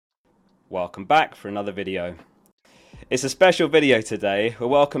Welcome back for another video. It's a special video today. We're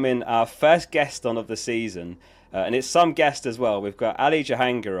welcoming our first guest on of the season, and it's some guest as well. We've got Ali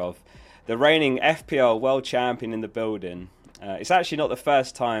Jahangirov, the reigning FPL world champion in the building. It's actually not the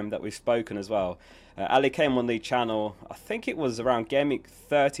first time that we've spoken as well. Ali came on the channel, I think it was around Game Week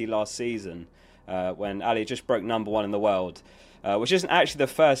 30 last season, when Ali just broke #1 in the world. Which isn't actually the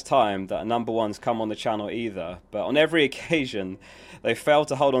first time that a #1's come on the channel either, but on every occasion they failed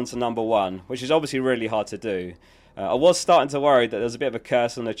to hold on to #1, which is obviously really hard to do. I was starting to worry that there was a bit of a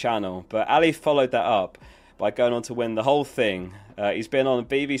curse on the channel, but Ali followed that up by going on to win the whole thing. He's been on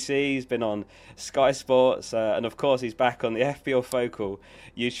BBC, he's been on Sky Sports, and of course he's back on the FPL Focal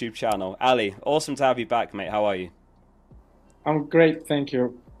YouTube channel. Ali, awesome to have you back, mate. How are you? I'm great, thank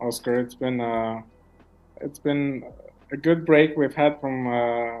you, Oscar. It's been a good break we've had from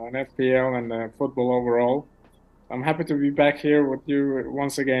an FPL and football overall. I'm happy to be back here with you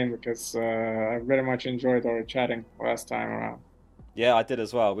once again because I very much enjoyed our chatting last time around. Yeah, I did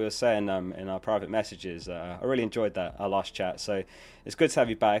as well. We were saying in our private messages, I really enjoyed that, our last chat. So it's good to have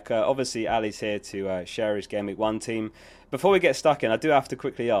you back. Obviously, Ali's here to share his Game Week 1 team. Before we get stuck in, I do have to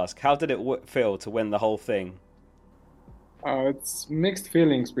quickly ask, how did it feel to win the whole thing? It's mixed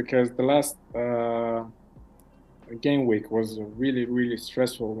feelings because the last game week was a really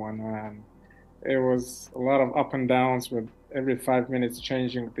stressful one, and it was a lot of up and downs with every 5 minutes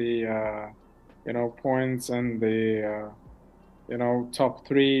changing the points, and the top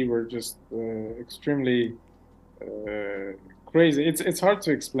three were just extremely crazy. It's hard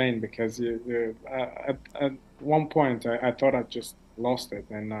to explain because at one point I thought I just lost it,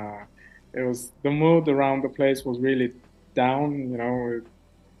 and it was the mood around the place was really down,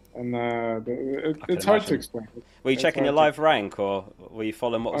 and it's hard to explain. Were you checking your live rank, or were you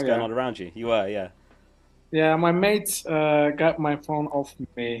following what was going on around you? You were, yeah. Yeah, my mates got my phone off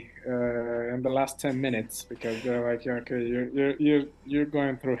me in the last 10 minutes because they're like, yeah, okay, you're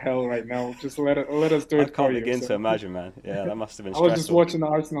going through hell right now. Just let us do it for you. I can't begin to imagine, man. Yeah, that must have been I stressful. was just watching the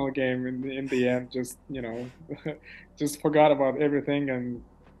Arsenal game in the end, just just forgot about everything and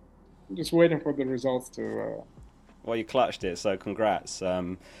just waiting for the results to. Well, you clutched it, so congrats.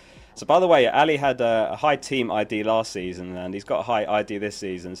 So, by the way, Ali had a high team ID last season, and he's got a high ID this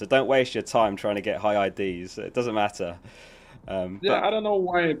season. So don't waste your time trying to get high IDs. It doesn't matter. Yeah, I don't know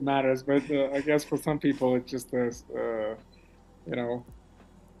why it matters, but I guess for some people it just is,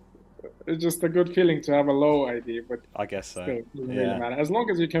 it's just a good feeling to have a low ID. But I guess so. Still, it doesn't really matter as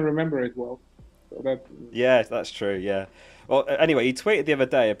long as you can remember it well. So yeah, that's true. Yeah. Well, anyway, you tweeted the other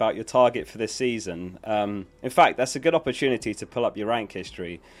day about your target for this season. In fact, that's a good opportunity to pull up your rank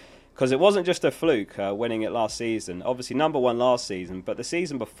history, because it wasn't just a fluke winning it last season. Obviously, #1 last season, but the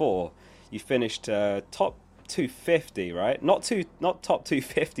season before, you finished top 250, right? Not top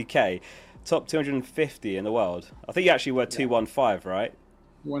 250k, top 250 in the world. I think you actually were 215, right?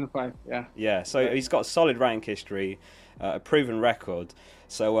 1-5, yeah. Yeah, so he's got a solid rank history, a proven record.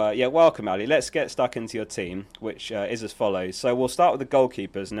 So, yeah, welcome, Ali. Let's get stuck into your team, which is as follows. So we'll start with the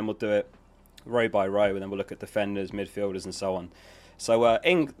goalkeepers, and then we'll do it row by row, and then we'll look at defenders, midfielders, and so on. So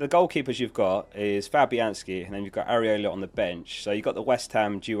in the goalkeepers you've got is Fabianski, and then you've got Areola on the bench. So you've got the West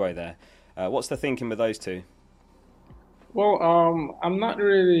Ham duo there. What's the thinking with those two? Well, I'm not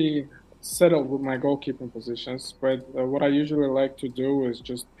really settled with my goalkeeping positions, but what I usually like to do is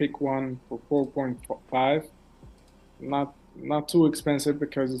just pick one for 4.5. Not too expensive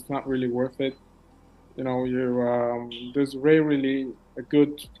because it's not really worth it. There's rarely a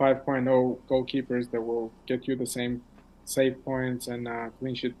good 5.0 goalkeepers that will get you the same save points and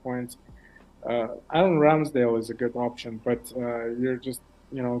clean sheet points. Aaron Ramsdale is a good option, but you're just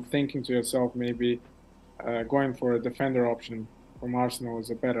thinking to yourself maybe going for a defender option from Arsenal is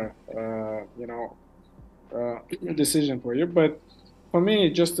a better decision for you. But for me,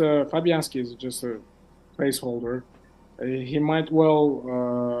 just Fabianski is just a placeholder. He might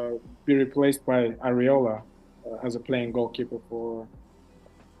well be replaced by Areola as a playing goalkeeper for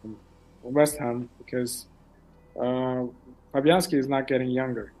West Ham because Fabianski is not getting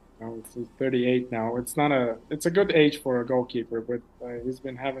younger. He's 38 now. It's a good age for a goalkeeper, but he's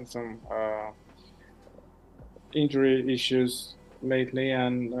been having some injury issues lately,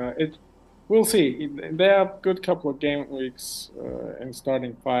 and we'll see. They have good couple of game weeks in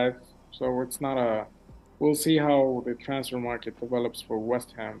starting 5, so it's not a. We'll see how the transfer market develops for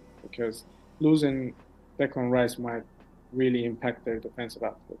West Ham because losing Declan Rice might really impact their defensive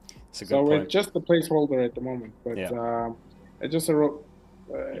output. So it's just a placeholder at the moment, but it's just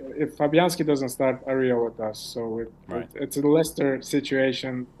if Fabianski doesn't start, Areola does. So it's a Leicester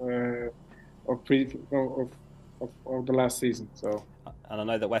situation of of the last season. So. And I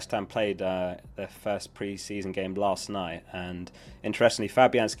know that West Ham played their first pre-season game last night, and interestingly,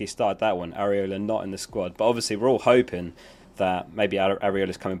 Fabianski started that one. Areola not in the squad, but obviously we're all hoping that maybe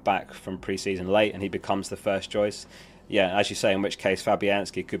Areola's coming back from pre-season late and he becomes the first choice. Yeah, as you say, in which case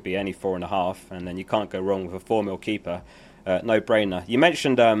Fabianski could be any 4.5, and then you can't go wrong with a 4 mil keeper. No brainer. You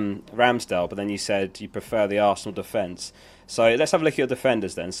mentioned Ramsdale, but then you said you prefer the Arsenal defence. So let's have a look at your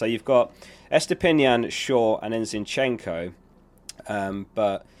defenders then. So you've got Estepinian, Shaw, and then Zinchenko.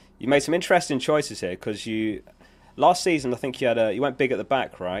 But you made some interesting choices here because last season I think you went big at the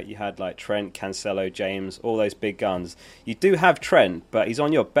back, right? You had like Trent, Cancelo, James, all those big guns. You do have Trent, but he's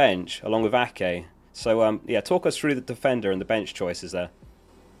on your bench along with Ake. So talk us through the defender and the bench choices there.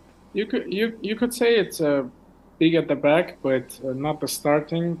 You could say it's big at the back, but not the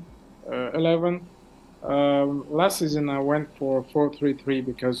starting 11. Last season I went for 4-3-3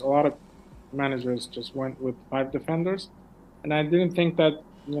 because a lot of managers just went with 5 defenders, and I didn't think that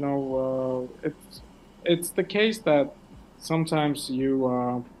it's the case that sometimes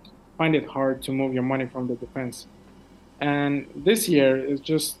you find it hard to move your money from the defense. And this year it's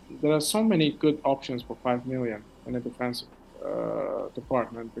just there are so many good options for 5 million in the defensive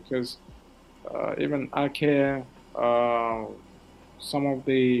department because even Ake, all of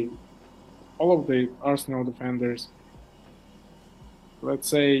the Arsenal defenders, let's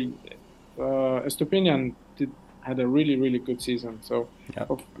say Estupinian had a really good season. So yep.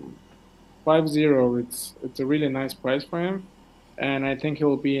 5-0, it's a really nice price for him, and I think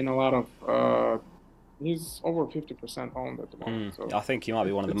he'll be in a lot of. He's over 50% owned at the moment. So I think he might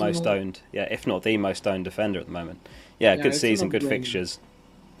be one of the most owned, if not the most owned defender at the moment. Yeah, good season, good fixtures.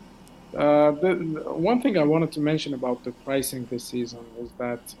 The one thing I wanted to mention about the pricing this season is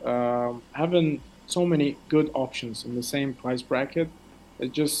that having so many good options in the same price bracket,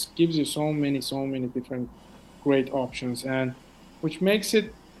 it just gives you so many different great options, and which makes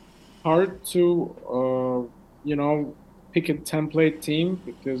it hard to pick a template team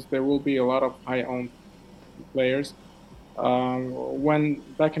because there will be a lot of high owned players. When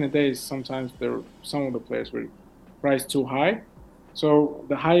back in the days, sometimes some of the players were priced too high, so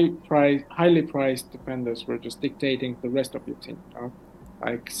the highly priced defenders were just dictating the rest of your team.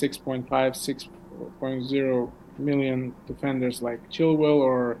 Like 6.5, 6.0 million defenders like Chilwell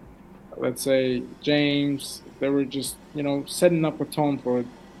or let's say James. They were just setting up a tone for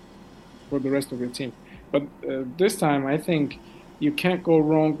the rest of your team. But this time, I think you can't go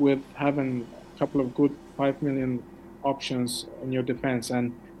wrong with having a couple of good 5 million options in your defense.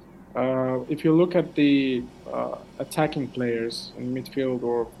 And if you look at the attacking players in midfield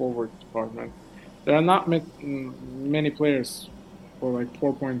or forward department, there are not many players for like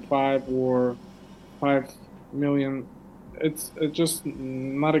 4.5 or 5 million. It's just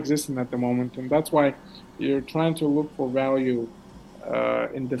not existing at the moment, and that's why you're trying to look for value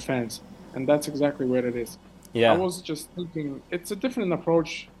in defense. And that's exactly where it is. Yeah. I was just thinking it's a different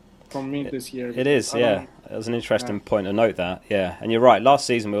approach from me this year. It is, yeah. It was an interesting point to note that, yeah. And you're right, last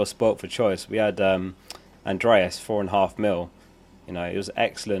season we were spoilt for choice. We had Andreas, 4.5 mil. It was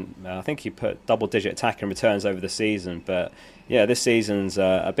excellent. I think he put double-digit attacking returns over the season. But, yeah, this season's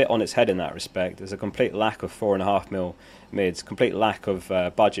a bit on its head in that respect. There's a complete lack of 4.5 mil mids, complete lack of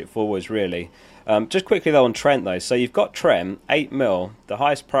budget forwards, really. Just quickly, though, on Trent, though. So you've got Trent, 8 mil, the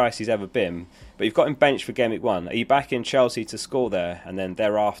highest price he's ever been. But you've got him benched for Game Week 1. Are you back in Chelsea to score there? And then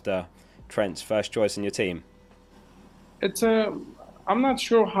thereafter, Trent's first choice in your team? I'm not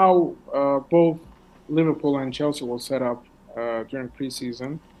sure how both Liverpool and Chelsea will set up during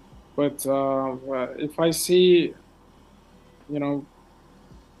preseason, but if I see,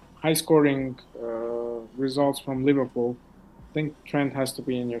 high-scoring results from Liverpool, I think Trent has to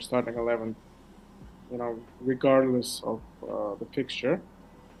be in your starting 11, regardless of the fixture.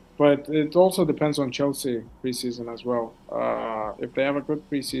 But it also depends on Chelsea preseason as well. If they have a good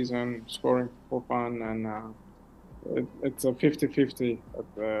preseason, scoring for fun, and it's a 50-50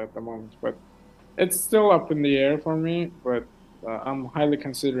 at the moment, but it's still up in the air for me, but I'm highly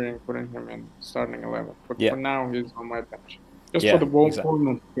considering putting him in starting 11. But for now, he's on my bench. Just for the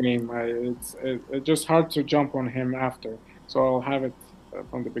Bournemouth game, it's just hard to jump on him after. So I'll have it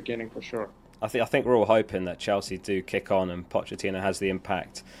from the beginning for sure. I think we're all hoping that Chelsea do kick on and Pochettino has the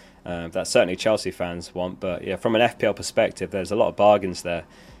impact that certainly Chelsea fans want. But yeah, from an FPL perspective, there's a lot of bargains there.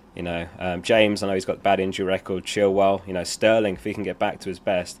 James, I know he's got a bad injury record. Chilwell, Sterling, if he can get back to his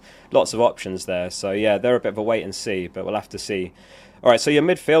best. Lots of options there. So, yeah, they're a bit of a wait and see, but we'll have to see. All right, so your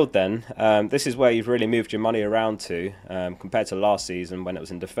midfield then. This is where you've really moved your money around to compared to last season when it was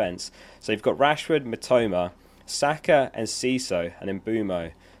in defence. So you've got Rashford, Mitoma, Saka and Ciso, and then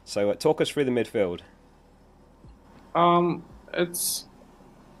Mbeumo. So talk us through the midfield. It's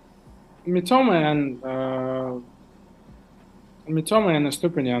Mitoma and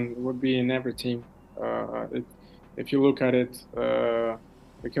Estupinian would be in every team. If you look at it,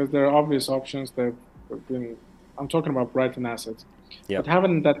 because there are obvious options that have been. I'm talking about Brighton assets, but Yep.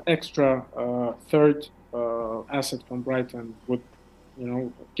 having that extra third asset from Brighton would,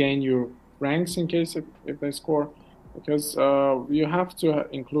 gain you ranks in case if they score, because you have to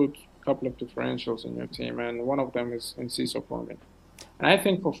include a couple of differentials in your team, and one of them is Enciso for me. And I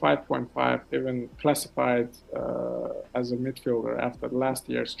think for 5.5, even classified as a midfielder after last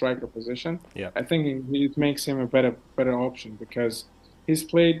year's striker position, Yep. I think it makes him a better option because he's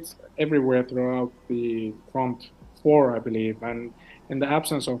played everywhere throughout the front four, I believe. And in the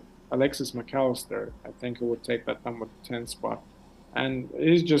absence of Alexis McAllister, I think he would take that number 10 spot. And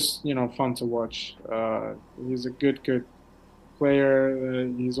he's just, fun to watch. He's a good player.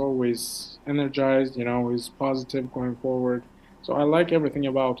 He's always energized, he's positive going forward. So I like everything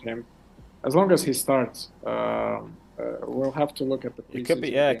about him. As long as he starts, we'll have to look at the It could be,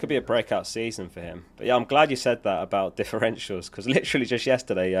 preseason yeah, it game. could be a breakout season for him. But yeah, I'm glad you said that about differentials because literally just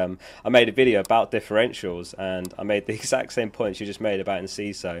yesterday, I made a video about differentials and I made the exact same points you just made about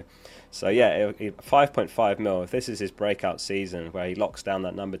Enciso. So yeah, 5.5 mil. If this is his breakout season where he locks down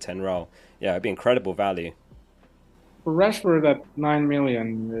that number 10 role, yeah, it'd be incredible value. For Rashford at 9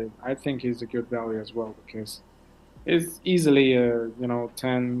 million, I think he's a good value as well because he's easily a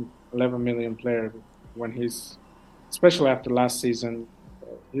 10, 11 million player when especially after last season,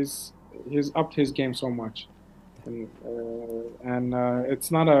 he's upped his game so much. And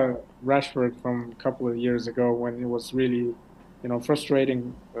it's not a Rashford from a couple of years ago when it was really,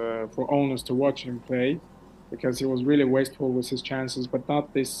 frustrating for owners to watch him play because he was really wasteful with his chances, but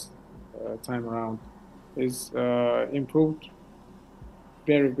not this time around. He's improved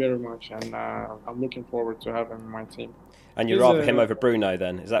very much, and I'm looking forward to having him in my team. And you'd He's rather him a over Bruno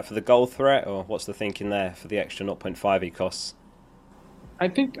then? Is that for the goal threat or what's the thinking there for the extra 0.5 he costs? I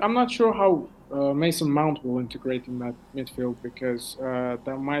think I'm not sure how Mason Mount will integrate in that midfield because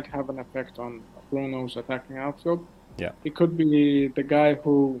that might have an effect on Bruno's attacking outfield. Yeah. He could be the guy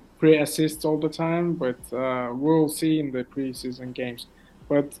who pre-assists all the time, but we'll see in the preseason games.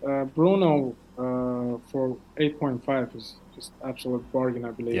 But Bruno for 8.5 is just absolute bargain,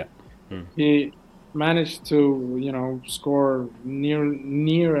 I believe. Yeah. Hmm. He managed to, score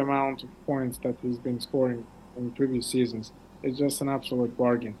near amount of points that he's been scoring in previous seasons. It's just an absolute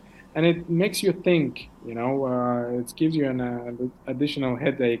bargain, and it makes you think. It gives you an additional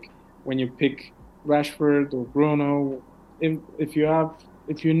headache when you pick Rashford or Bruno. If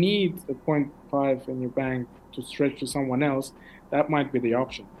you need a point 0.5 in your bank to stretch to someone else, that might be the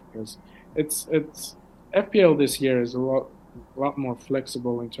option because it's FPL this year is a lot more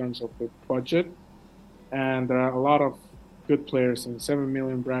flexible in terms of the budget, and there are a lot of good players in 7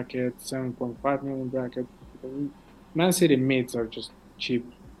 million bracket, 7.5 million bracket. Man City mids are just cheap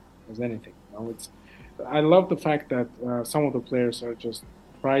as anything. It's I love the fact that some of the players are just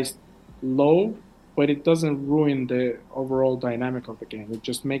priced low, but it doesn't ruin the overall dynamic of the game. It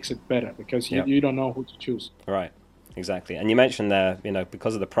just makes it better because you, Yep. you don't know who to choose. Right. Exactly. And you mentioned there,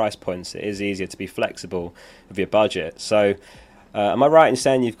 because of the price points, it is easier to be flexible with your budget. So, am I right in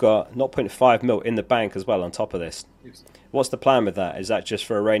saying you've got zero point 0.5 mil in the bank as well on top of this? Yes. What's the plan with that? Is that just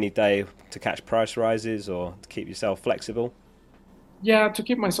for a rainy day to catch price rises or to keep yourself flexible? Yeah, to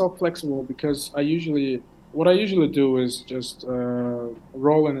keep myself flexible because what I usually do is just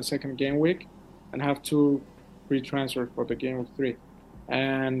roll in the second game week and have two free transfers for the game of three.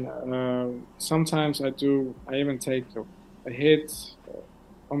 And sometimes I even take a hit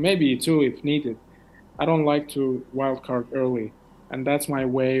or maybe two if needed. I don't like to wild card early, and that's my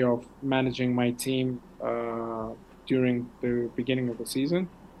way of managing my team during the beginning of the season.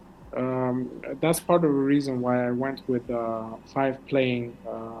 That's part of the reason why I went with five playing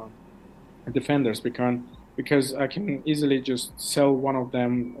defenders because I can easily just sell one of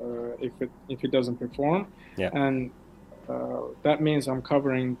them if it doesn't perform, Yeah. and that means I'm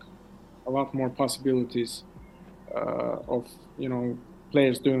covering a lot more possibilities of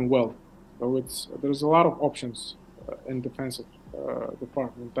players doing well. So there's a lot of options in defensive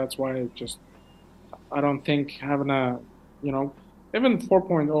department. That's why I don't think having you know even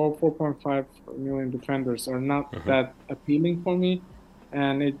 4.0, 4.5 million defenders are not Hmm. that appealing for me,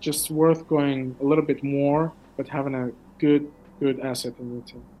 and it's just worth going a little bit more, but having a good asset in your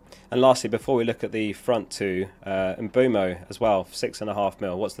team. And lastly, before we look at the front two, Mbumo as well, 6.5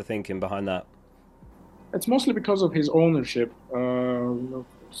 mil. What's the thinking behind that? It's mostly because of his ownership.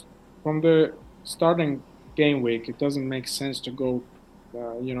 From the starting game week, it doesn't make sense to go,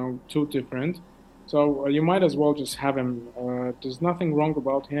 too different. So you might as well just have him. There's nothing wrong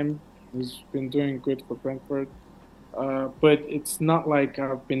about him. He's been doing good for Brentford. But it's not like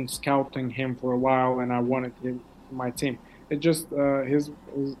I've been scouting him for a while and I wanted him in my team. It just his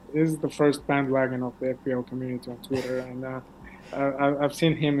the first bandwagon of the FPL community on Twitter, and I've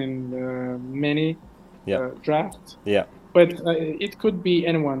seen him in many Yeah, drafts. yeah. But it could be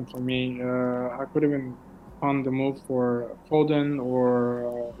anyone for me. I could even on the move for Foden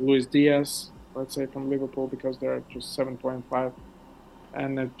or Luis Diaz, let's say from Liverpool, because they're just 7.5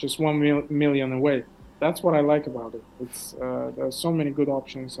 and just 1 million away. That's what I like about it. It's there's so many good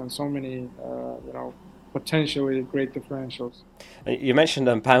options and so many potentially great differentials. You mentioned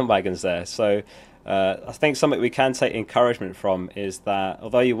bandwagons there, so I think something we can take encouragement from is that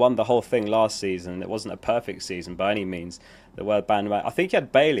although you won the whole thing last season, it wasn't a perfect season by any means. There were bandwagon. I think you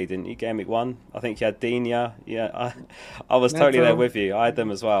had Bailey, didn't you? Game week 1. I think you had Dina. Yeah, I was totally there with you. I had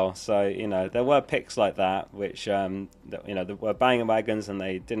them as well. So there were picks like that, which there were bandwagons and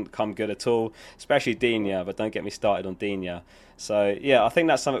they didn't come good at all. Especially Dina, but don't get me started on Dina. So yeah, I think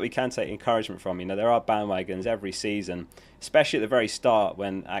that's something we can take encouragement from. There are bandwagons every season, especially at the very start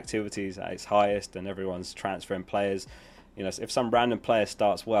when activity is at its highest and everyone's transferring players. If some random player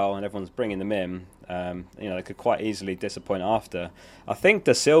starts well and everyone's bringing them in, they could quite easily disappoint after. I think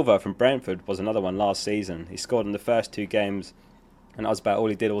Da Silva from Brentford was another one last season. He scored in the first 2 games, and that was about all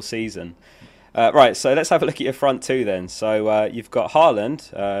he did all season. Right, so let's have a look at your front 2 then. So you've got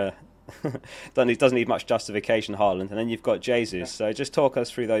Haaland. Doesn't need much justification, Haaland, and then you've got Jesus. So just talk us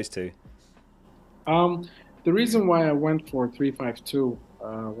through those 2. The reason why I went for 3-5-2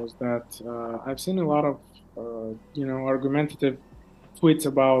 was that I've seen a lot of argumentative tweets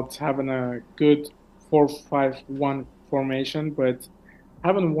about having a good 4-5-1 formation, but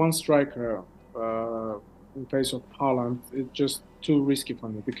having one striker in place of Haaland is just too risky for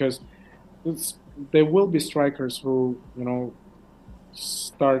me because there will be strikers who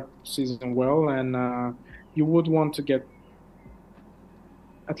start season well, and you would want to get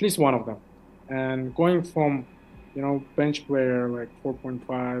at least one of them. And going from bench player like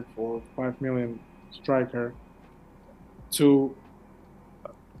 4.5 or 5 million striker to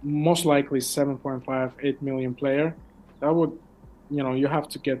most likely 7.5, 8 million player, that would you have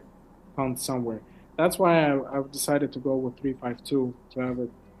to get found somewhere. That's why I've decided to go with 3-5-2 to have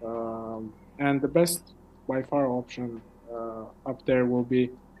it, and the best by far option up there will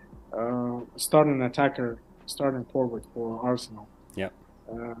be starting attacker, starting forward for Arsenal. Yeah.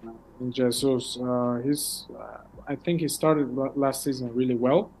 In Jesus, I think he started last season really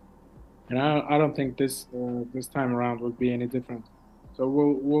well, and I don't think this time around would be any different. So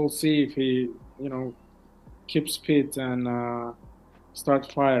we'll see if he keeps fit and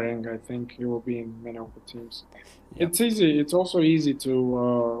start firing. I think he will be in many of the teams. Yep. It's easy. It's also easy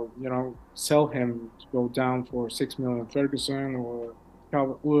to sell him to go down for 6 million Ferguson or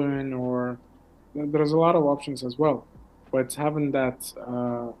Calvert-Lewin, or there's a lot of options as well. But having that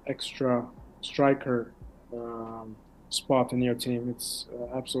extra striker spot in your team, it's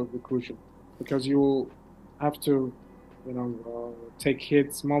absolutely crucial because you will have to, take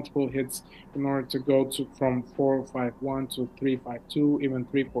hits, multiple hits, in order to go from 4-5-1 to 3-5-2, even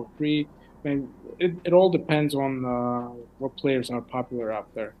 3-4-3. I mean, it all depends on what players are popular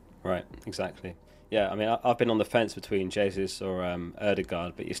out there. Right, exactly. Yeah, I mean, I've been on the fence between Jesus or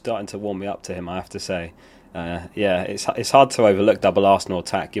Ødegaard, but you're starting to warm me up to him, I have to say. Yeah, it's hard to overlook double Arsenal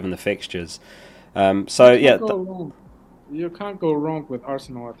attack given the fixtures. You can't go wrong with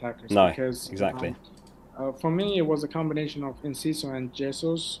Arsenal attackers. No, because, exactly. For me, it was a combination of Enciso and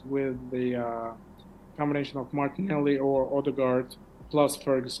Jesus with the combination of Martinelli or Ødegaard plus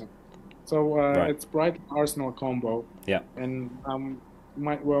Ferguson. So It's Brighton Arsenal combo. Yeah. And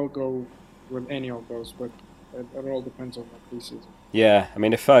might well go with any of those, but it all depends on the preseason. Yeah, I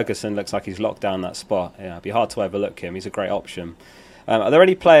mean, if Ferguson looks like he's locked down that spot, it'd be hard to overlook him. He's a great option. Are there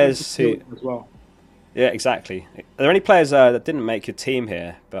any players who... as well? Yeah, exactly. Are there any players that didn't make your team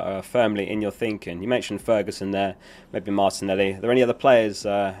here, but are firmly in your thinking? You mentioned Ferguson there, maybe Martinelli. Are there any other players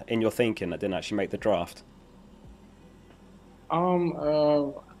in your thinking that didn't actually make the draft?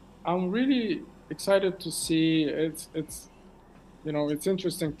 I'm really excited to see. It's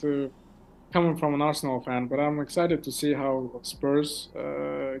interesting to coming from an Arsenal fan, but I'm excited to see how Spurs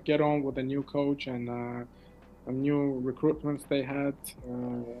get on with the new coach and new recruitments they had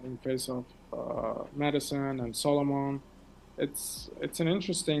in face of Maddison and Solomon. It's an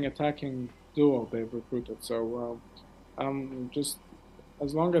interesting attacking duo they've recruited. So just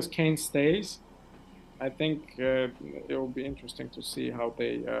as long as Kane stays, I think it will be interesting to see how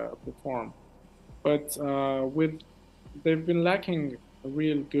they perform. But they've been lacking a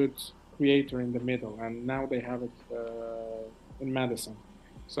real good creator in the middle, and now they have it in Madison.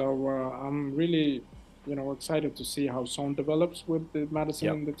 So I'm really, excited to see how Son develops with the Madison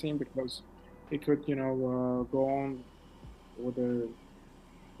Yep. in the team, because he could, go on with a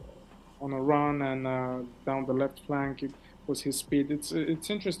on a run and down the left flank. It was his speed. It's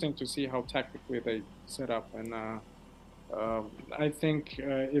interesting to see how tactically they set up, and I think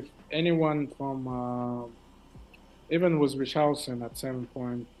if anyone from even was Richarlison at 7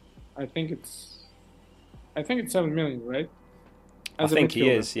 point, I think it's I think it's 7 million, right? I As a think he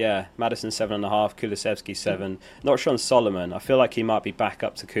midfielder. is, yeah. Madison 7.5, Kulusevski 7. Not sure on Solomon. I feel like he might be back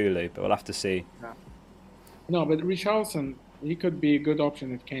up to Kulu, but we'll have to see. Yeah. No, but Richarlison, he could be a good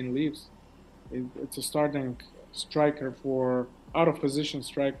option if Kane leaves. It's a starting striker for out of position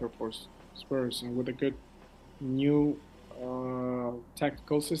striker for Spurs, and with a good new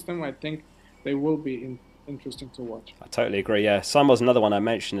tactical system, I think they will be interesting to watch. I totally agree. Yeah, Son was another one I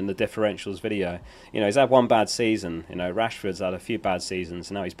mentioned in the differentials video. He's had one bad season. Rashford's had a few bad seasons,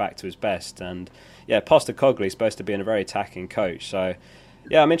 and now he's back to his best. And yeah, Postecoglou's supposed to be a very attacking coach. So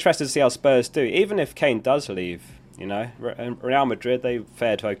yeah, I'm interested to see how Spurs do. Even if Kane does leave, Real Madrid, they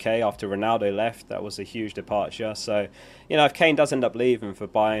fared okay after Ronaldo left. That was a huge departure. So if Kane does end up leaving for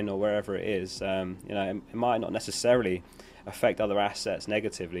Bayern or wherever it is, it might not necessarily affect other assets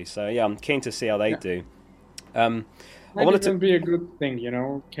negatively. So yeah, I'm keen to see how they Yeah, do. I might wanted to even be a good thing,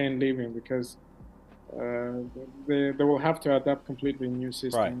 Kane leaving, because they will have to adapt completely new right.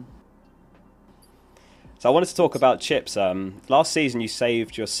 system. So I wanted to talk It's about chips. Last season you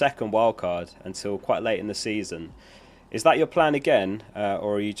saved your second wildcard until quite late in the season. Is that your plan again,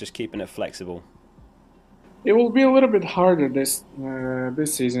 or are you just keeping it flexible? It will be a little bit harder this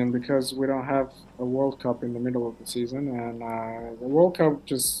season, because we don't have a World Cup in the middle of the season, and the World Cup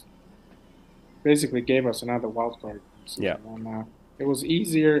just basically gave us another wild card Yeah. season. And it was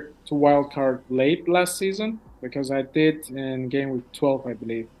easier to wild card late last season, because I did in game week 12, I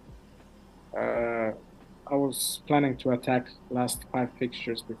believe. Uh, I was planning to attack last five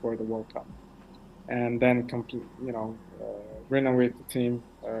fixtures before the World Cup, and then renovate the team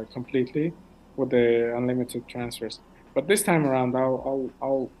completely with the unlimited transfers. But this time around,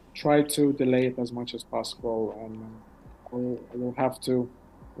 I'll try to delay it as much as possible, and I will have to,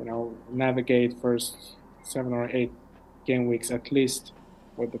 navigate first 7 or 8 game weeks at least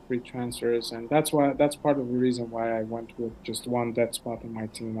with the free transfers, and that's part of the reason why I went with just one dead spot in my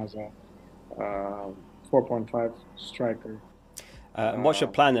team as a uh, 4.5 striker. And what's your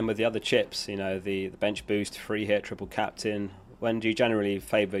Uh, plan then with the other chips? The bench boost, free hit, triple captain. When do you generally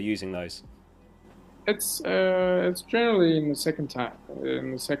favour using those? it's generally in the second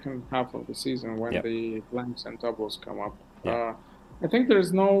half of the season, when Yep. the blanks and doubles come up. Yeah. I think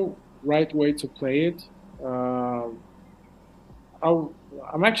there's no right way to play it. Uh, I'll,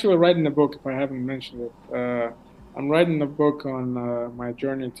 I'm actually writing a book, if I haven't mentioned it. I'm writing a book on my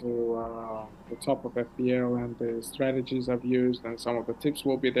journey to the top of FPL, and the strategies I've used, and some of the tips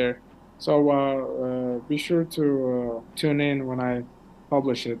will be there. So be sure to tune in when I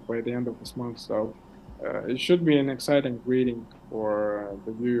publish it by the end of this month. So it should be an exciting reading for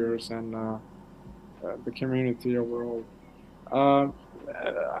the viewers and the community overall. Uh,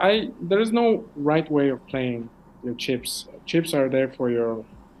 I There is no right way of playing your chips. Chips are there for your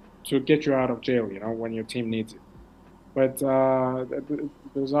to get you out of jail, when your team needs it. But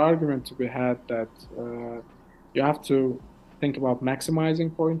there's an argument to be had that you have to think about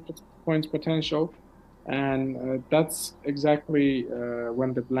maximizing points potential, and that's exactly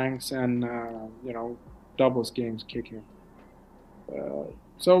when the blanks and doubles games kick in.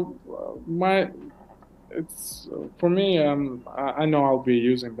 So my it's for me. I know I'll be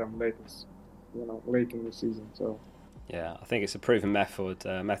using them late in the season. So Yeah, I think it's a proven method,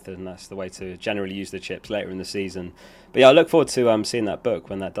 and that's the way to generally use the chips later in the season. But yeah, I look forward to seeing that book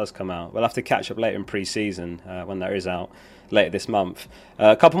when that does come out. We'll have to catch up later in pre-season when that is out later this month.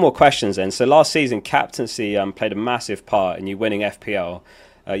 A couple more questions then. So last season, captaincy played a massive part in you winning FPL.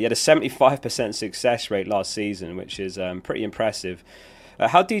 You had a 75% success rate last season, which is pretty impressive.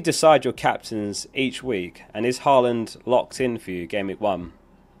 How do you decide your captains each week? And is Haaland locked in for you game week 1?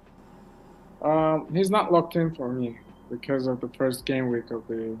 he's not locked in for me because of the first game week of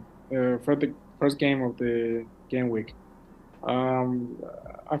the first game of the game week. Um,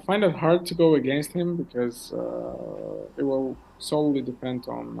 I find it hard to go against him, because it will solely depend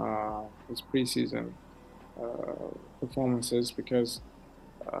on his preseason performances. Because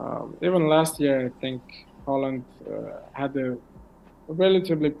even last year, I think Holland had a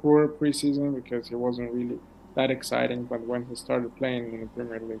relatively poor preseason, because he wasn't really that exciting. But when he started playing in the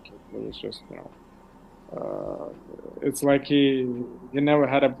Premier League, it was just it's like he never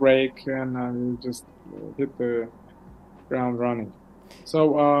had a break, and he just hit the ground running.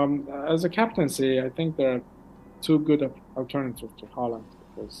 So as a captaincy, I think there are two good alternatives to Haaland,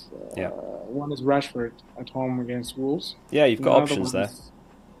 because one is Rashford at home against Wolves. Yeah, you've got options there.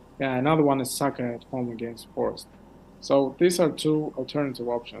 Another one is Saka at home against Forest. So these are two alternative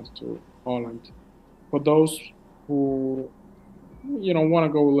options to Haaland for those who want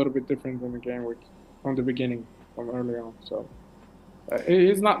to go a little bit different in the game week from the beginning, from early on. So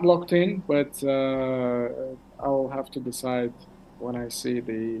he's not locked in, but I'll have to decide when I see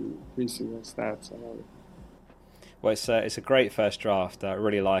the preseason stats and everything. Well, it's a great first draft. I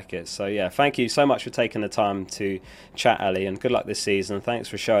really like it. So, yeah, thank you so much for taking the time to chat, Ali, and good luck this season. Thanks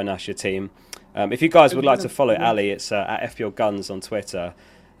for showing us your team. If you guys would like to follow Ali, it's at FPL Guns on Twitter.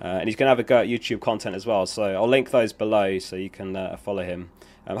 And he's going to have a go at YouTube content as well. So I'll link those below so you can follow him.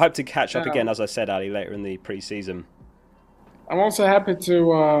 I hope to catch up again, as I said, Ali, later in the pre-season. I'm also happy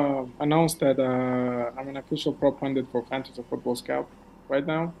to announce that I'm an official pro pundit for Fantasy Football Scout right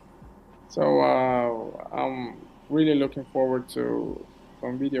now. So I'm really looking forward to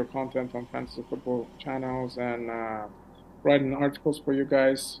some video content on fantasy football channels and writing articles for you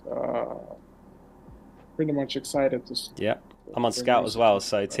guys. Pretty much excited to. Yeah, I'm on Scout as well,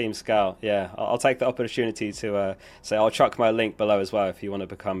 so Team Scout. Yeah, I'll take the opportunity to say I'll chuck my link below as well if you want to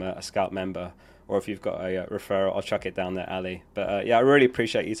become a Scout member, or if you've got a referral, I'll chuck it down there, Ali. But yeah, I really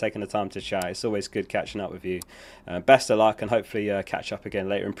appreciate you taking the time to chat. It's always good catching up with you. Best of luck, and hopefully catch up again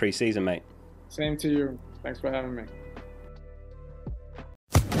later in pre-season, mate. Same to you. Thanks for having me.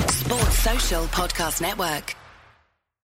 Sports Social Podcast Network.